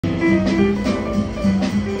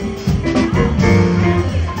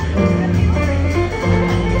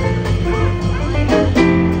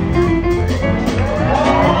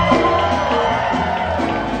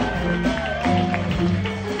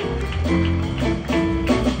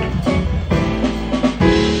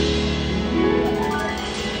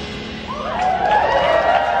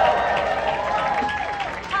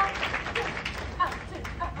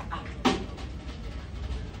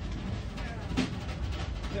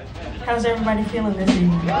How's everybody feeling this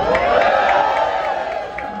evening?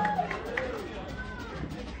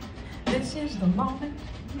 This is the moment.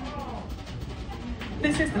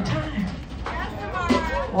 This is the time.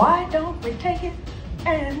 Why don't we take it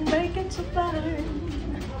and make it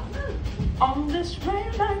sublime? On this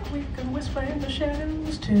rare night we can whisper in the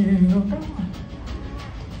shadows till dawn.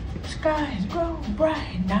 Skies grow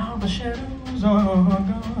bright, now the shadows are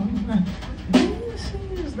gone. This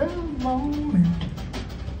is the moment.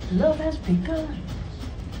 Love has begun.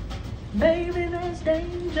 Maybe there's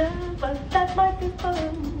danger, but that might be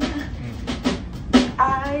fun.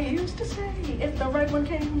 I used to say, if the right one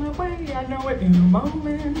came my way, I know it in a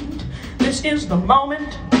moment. This is the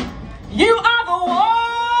moment. You are the one.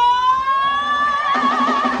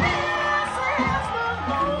 This is the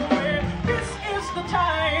moment. This is the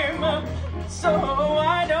time. So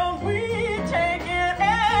why don't we take it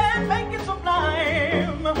and make it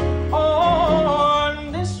sublime?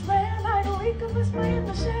 On this rare night we can whisper in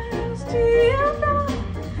the shadows till dawn.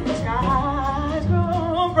 Skies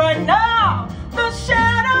grow bright now. The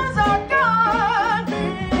shadows are gone.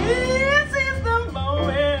 This is the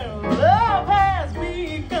moment. Love has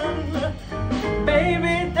begun.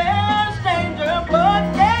 Baby, there's danger, but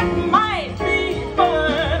it might be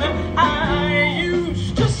fun. I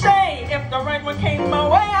used to say, if the right one came my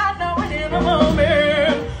way, I know it in a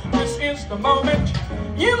moment. This is the moment.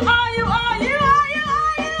 You are, you are, you are, you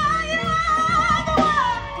are, you are, you are the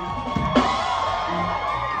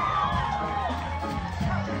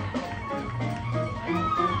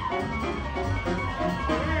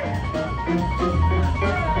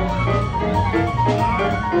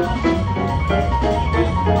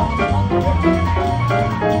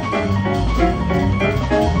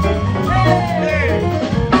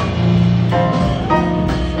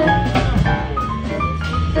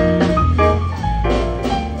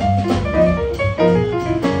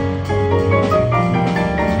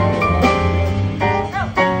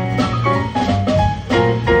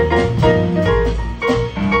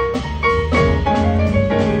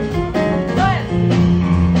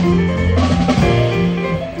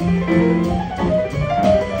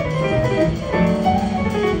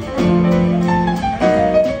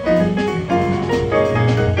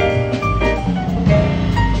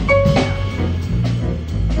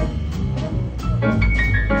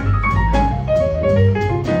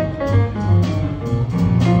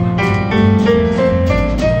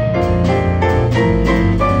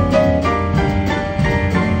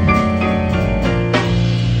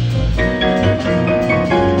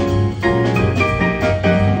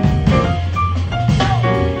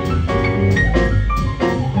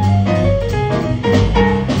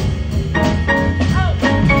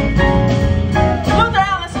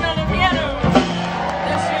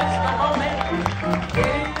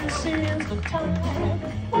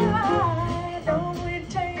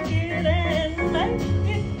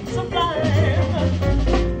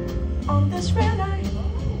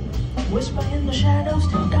whisper in the shadows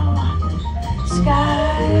till dawn.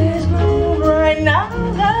 Skies grow bright now,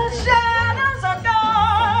 the shadows are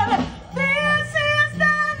gone. This is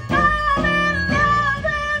the moment love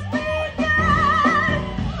has begun.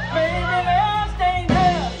 Maybe there's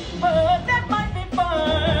danger, but that might be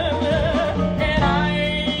fun. And I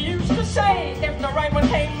used to say, if the right one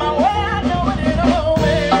came my way, I know it in a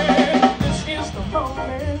moment. This is the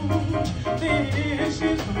moment. This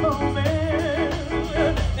is the moment.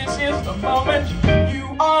 This is the moment.